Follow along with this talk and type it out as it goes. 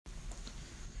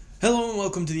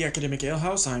welcome to the Academic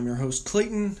Alehouse. I'm your host,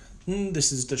 Clayton.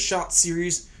 This is the Shot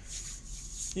series.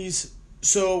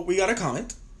 So, we got a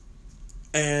comment,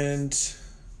 and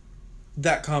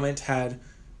that comment had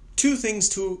two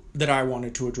things that I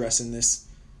wanted to address in this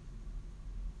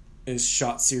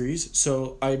Shot series.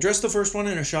 So, I addressed the first one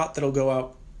in a shot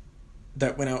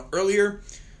that went out earlier.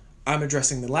 I'm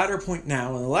addressing the latter point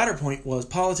now, and the latter point was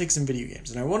politics and video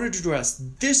games. And I wanted to address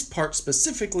this part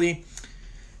specifically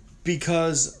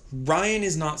because Ryan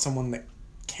is not someone that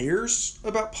cares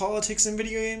about politics and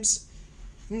video games.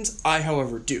 I,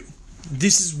 however, do.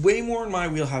 This is way more in my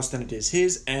wheelhouse than it is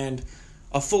his, and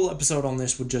a full episode on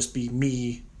this would just be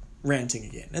me ranting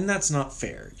again. And that's not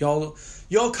fair.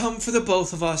 Y'all come for the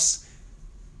both of us.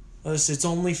 It's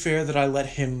only fair that I let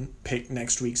him pick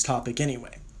next week's topic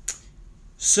anyway.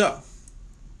 So,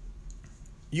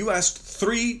 you asked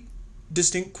 3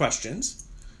 distinct questions,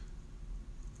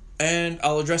 and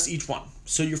I'll address each one.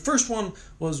 So your first one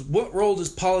was, what role does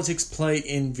politics play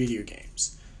in video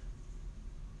games?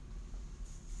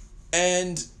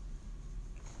 And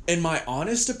in my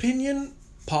honest opinion,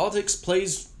 politics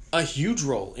plays a huge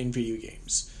role in video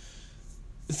games.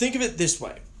 Think of it this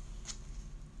way.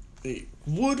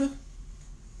 Would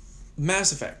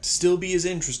Mass Effect still be as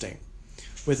interesting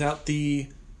without the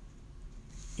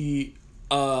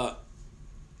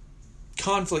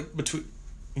conflict between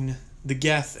the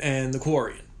Geth and the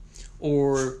Quarian,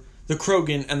 or the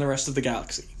Krogan and the rest of the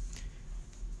galaxy?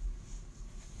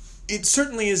 It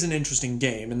certainly is an interesting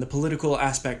game, and the political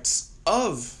aspects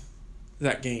of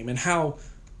that game, and how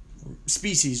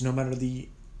species, no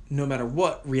matter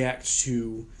what, react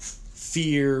to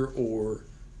fear or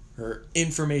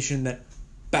information that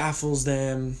baffles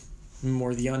them,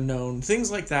 or the unknown, things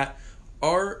like that,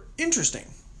 are interesting.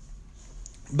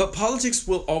 But politics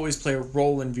will always play a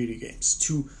role in video games,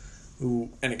 to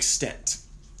an extent.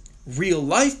 Real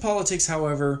life politics,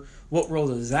 however, what role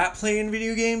does that play in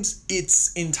video games?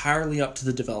 It's entirely up to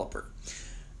the developer.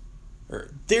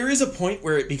 There is a point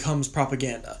where it becomes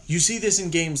propaganda. You see this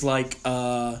in games like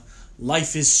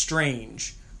Life is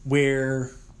Strange,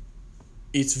 where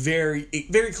it very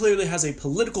clearly has a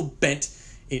political bent.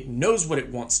 It knows what it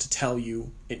wants to tell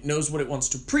you. It knows what it wants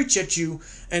to preach at you,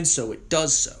 and so it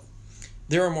does so.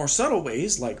 There are more subtle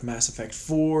ways, like Mass Effect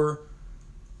 4,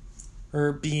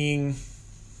 or being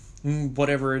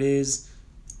whatever it is.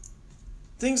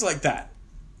 Things like that.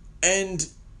 And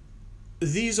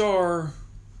these are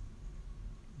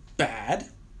bad,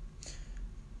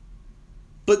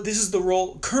 but this is the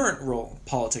current role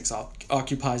politics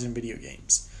occupies in video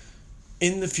games.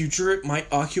 In the future, it might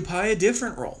occupy a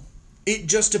different role. It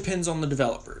just depends on the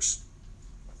developers,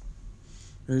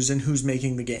 and who's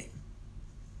making the game.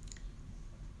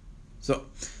 So,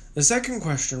 the second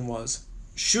question was,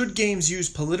 should games use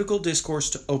political discourse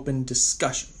to open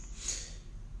discussion?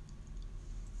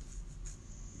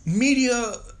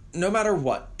 Media, no matter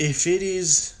what, if it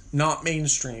is not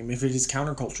mainstream, if it is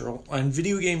countercultural, and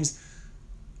video games,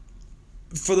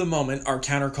 for the moment, are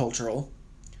countercultural,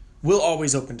 will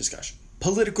always open discussion.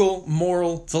 Political,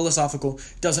 moral, philosophical,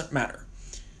 doesn't matter.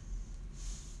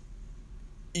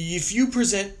 If you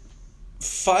present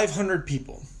 500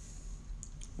 people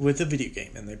with a video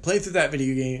game, and they play through that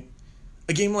video game,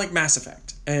 a game like Mass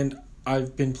Effect, and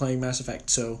I've been playing Mass Effect,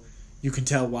 so you can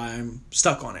tell why I'm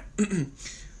stuck on it.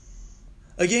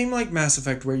 A game like Mass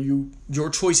Effect where your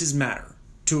choices matter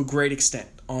to a great extent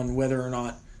on whether or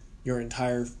not your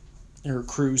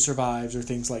crew survives or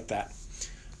things like that,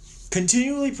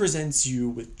 continually presents you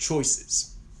with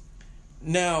choices.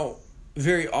 Now,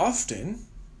 very often,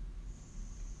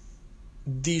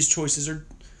 these choices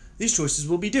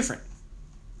will be different.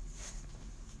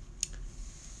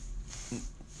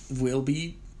 Will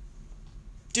be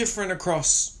different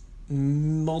across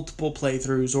multiple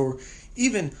playthroughs or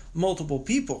even multiple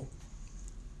people.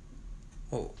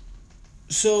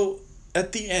 So,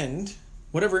 at the end,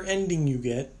 whatever ending you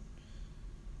get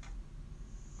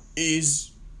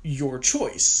is your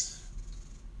choice.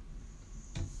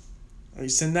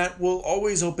 And that will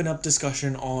always open up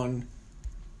discussion on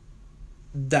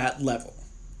that level.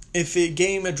 If a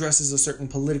game addresses a certain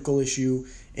political issue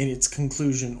in its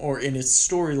conclusion or in its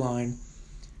storyline,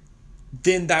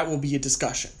 then that will be a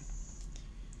discussion.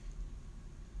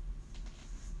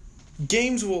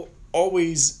 Games,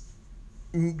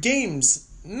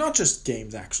 not just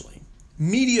games actually,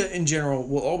 media in general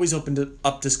will always open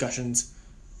up discussions,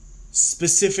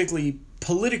 specifically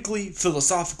politically,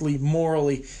 philosophically,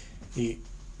 morally.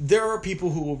 There are people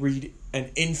who will read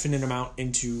an infinite amount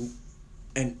into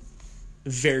and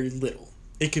very little.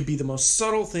 It could be the most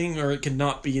subtle thing, or it could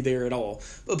not be there at all.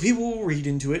 But people will read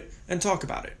into it and talk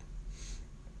about it.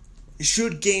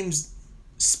 Should games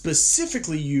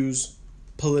specifically use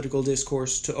political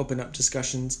discourse to open up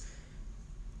discussions,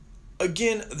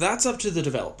 again, that's up to the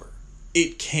developer.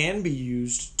 It can be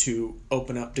used to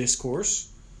open up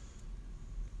discourse,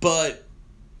 but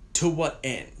to what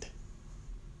end?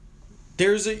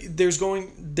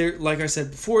 Like I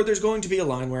said before, there's going to be a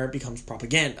line where it becomes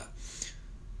propaganda.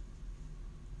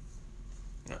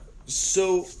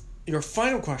 So, your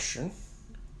final question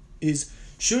is,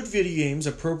 should video games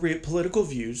appropriate political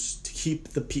views to keep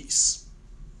the peace?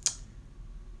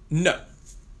 No.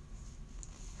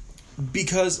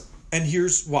 Because, and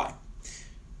here's why.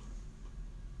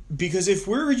 Because if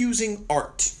we're using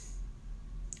art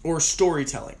or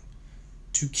storytelling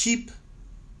to keep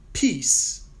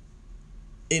peace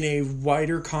in a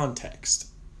wider context,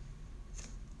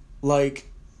 like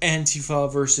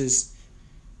Antifa versus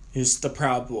the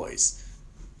Proud Boys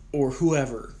or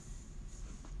whoever,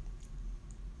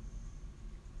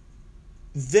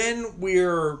 then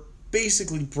we're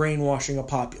basically brainwashing a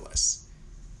populace.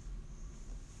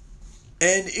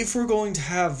 And if we're going to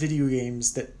have video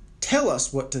games that tell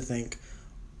us what to think,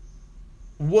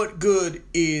 what good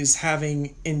is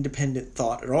having independent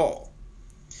thought at all?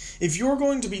 If you're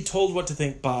going to be told what to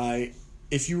think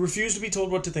if you refuse to be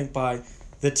told what to think by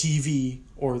the TV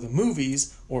or the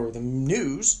movies or the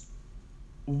news,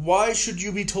 why should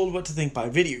you be told what to think by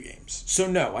video games? So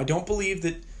no, I don't believe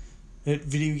that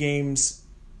video games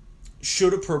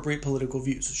should appropriate political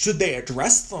views. Should they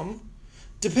address them?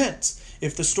 Depends.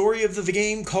 If the story of the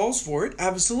game calls for it,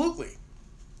 absolutely.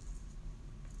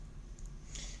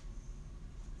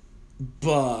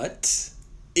 But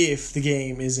if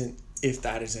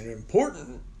that isn't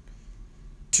important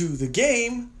to the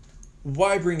game,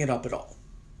 why bring it up at all?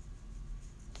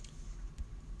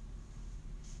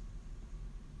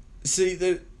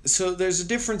 See, so there's a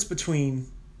difference between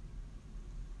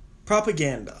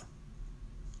propaganda,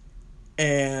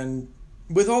 and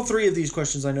with all three of these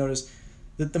questions I noticed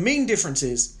that the main difference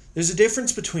is, there's a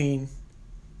difference between,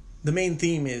 the main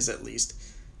theme is at least,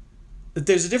 that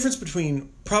there's a difference between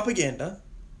propaganda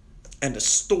and a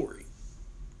story.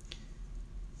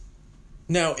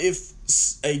 Now, if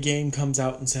a game comes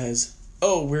out and says,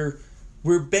 oh,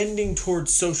 we're bending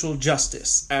towards social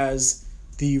justice, as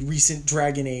the recent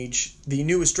Dragon Age, the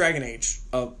newest Dragon Age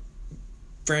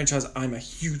franchise I'm a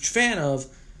huge fan of,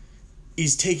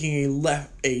 is taking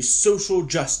a social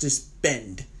justice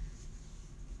bend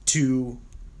to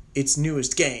its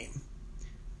newest game.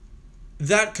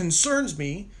 That concerns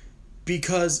me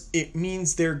because it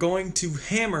means they're going to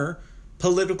hammer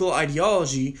political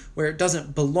ideology where it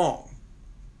doesn't belong.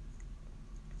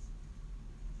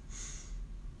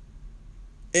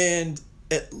 And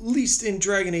at least in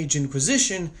Dragon Age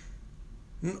Inquisition,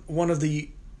 one of the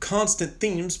constant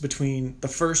themes between the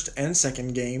first and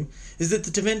second game is that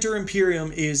the Deventer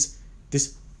Imperium is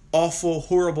this awful,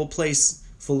 horrible place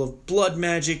full of blood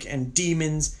magic and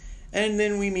demons, and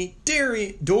then we meet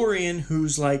Dorian,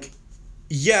 who's like,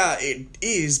 yeah, it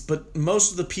is, but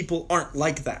most of the people aren't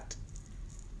like that.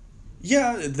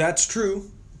 Yeah, that's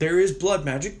true. There is blood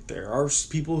magic. There are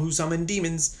people who summon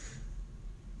demons,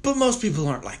 but most people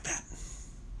aren't like that.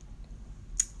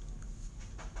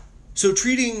 So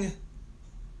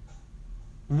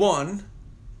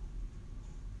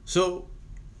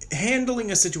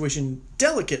handling a situation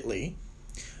delicately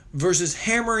versus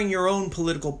hammering your own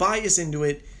political bias into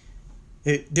it,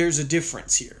 there's a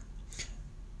difference here.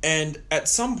 And at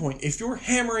some point, if you're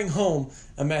hammering home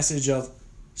a message of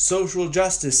social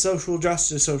justice, social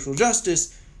justice, social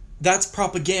justice, that's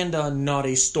propaganda, not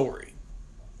a story.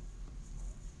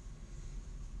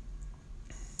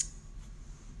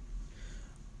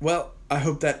 Well, I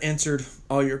hope that answered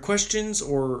all your questions,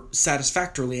 or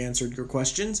satisfactorily answered your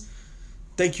questions.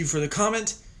 Thank you for the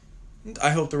comment. I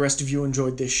hope the rest of you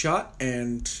enjoyed this shot,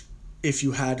 and if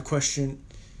you have questions,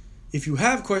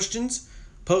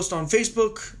 post on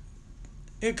Facebook,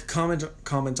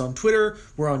 comment on Twitter.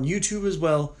 We're on YouTube as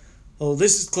well. Well,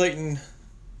 this is Clayton,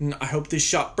 and I hope this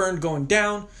shot burned going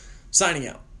down. Signing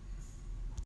out.